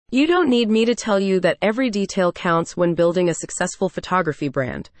You don't need me to tell you that every detail counts when building a successful photography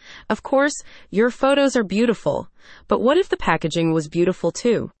brand. Of course, your photos are beautiful, but what if the packaging was beautiful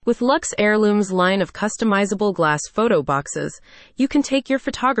too? With Lux Heirlooms' line of customizable glass photo boxes, you can take your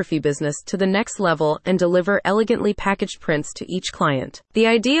photography business to the next level and deliver elegantly packaged prints to each client. The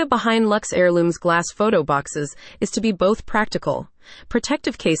idea behind Lux Heirlooms' glass photo boxes is to be both practical,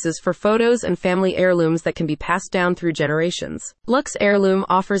 protective cases for photos and family heirlooms that can be passed down through generations. Lux Heirloom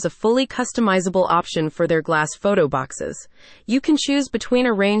offers a fully customizable option for their glass photo boxes. You can choose between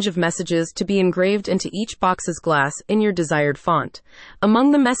a range of messages to be engraved into each box's glass in your desired font.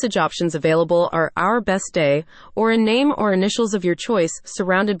 Among the message options available are "Our Best Day" or a name or initials of your choice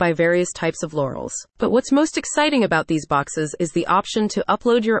surrounded by various types of laurels. But what's most exciting about these boxes is the option to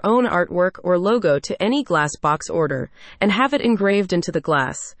upload your own artwork or logo to any glass box order and have it engraved into the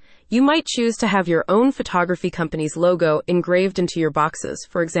glass. You might choose to have your own photography company's logo engraved into your boxes,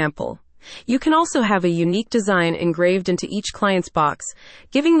 for example. You can also have a unique design engraved into each client's box,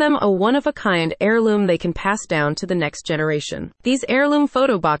 giving them a one-of-a-kind heirloom they can pass down to the next generation. These heirloom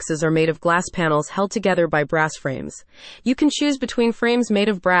photo boxes are made of glass panels held together by brass frames. You can choose between frames made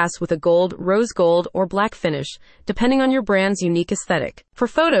of brass with a gold, rose gold, or black finish, depending on your brand's unique aesthetic. For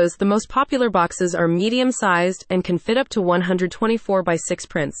photos, the most popular boxes are medium-sized and can fit up to 124 by 6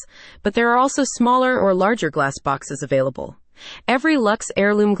 prints, but there are also smaller or larger glass boxes available. Every Lux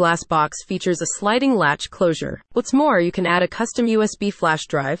Heirloom glass box features a sliding latch closure. What's more, you can add a custom USB flash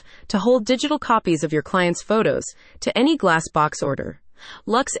drive to hold digital copies of your client's photos to any glass box order.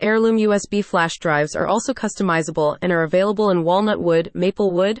 Lux Heirloom USB flash drives are also customizable and are available in walnut wood, maple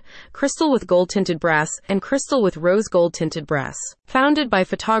wood, crystal with gold-tinted brass, and crystal with rose gold-tinted brass. Founded by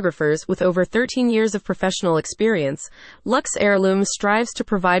photographers with over 13 years of professional experience, Lux Heirloom strives to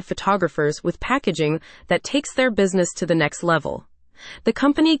provide photographers with packaging that takes their business to the next level. The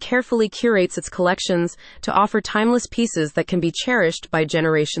company carefully curates its collections to offer timeless pieces that can be cherished by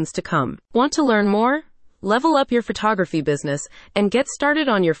generations to come. Want to learn more? Level up your photography business and get started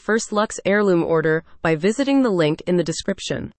on your first Lux Heirloom order by visiting the link in the description.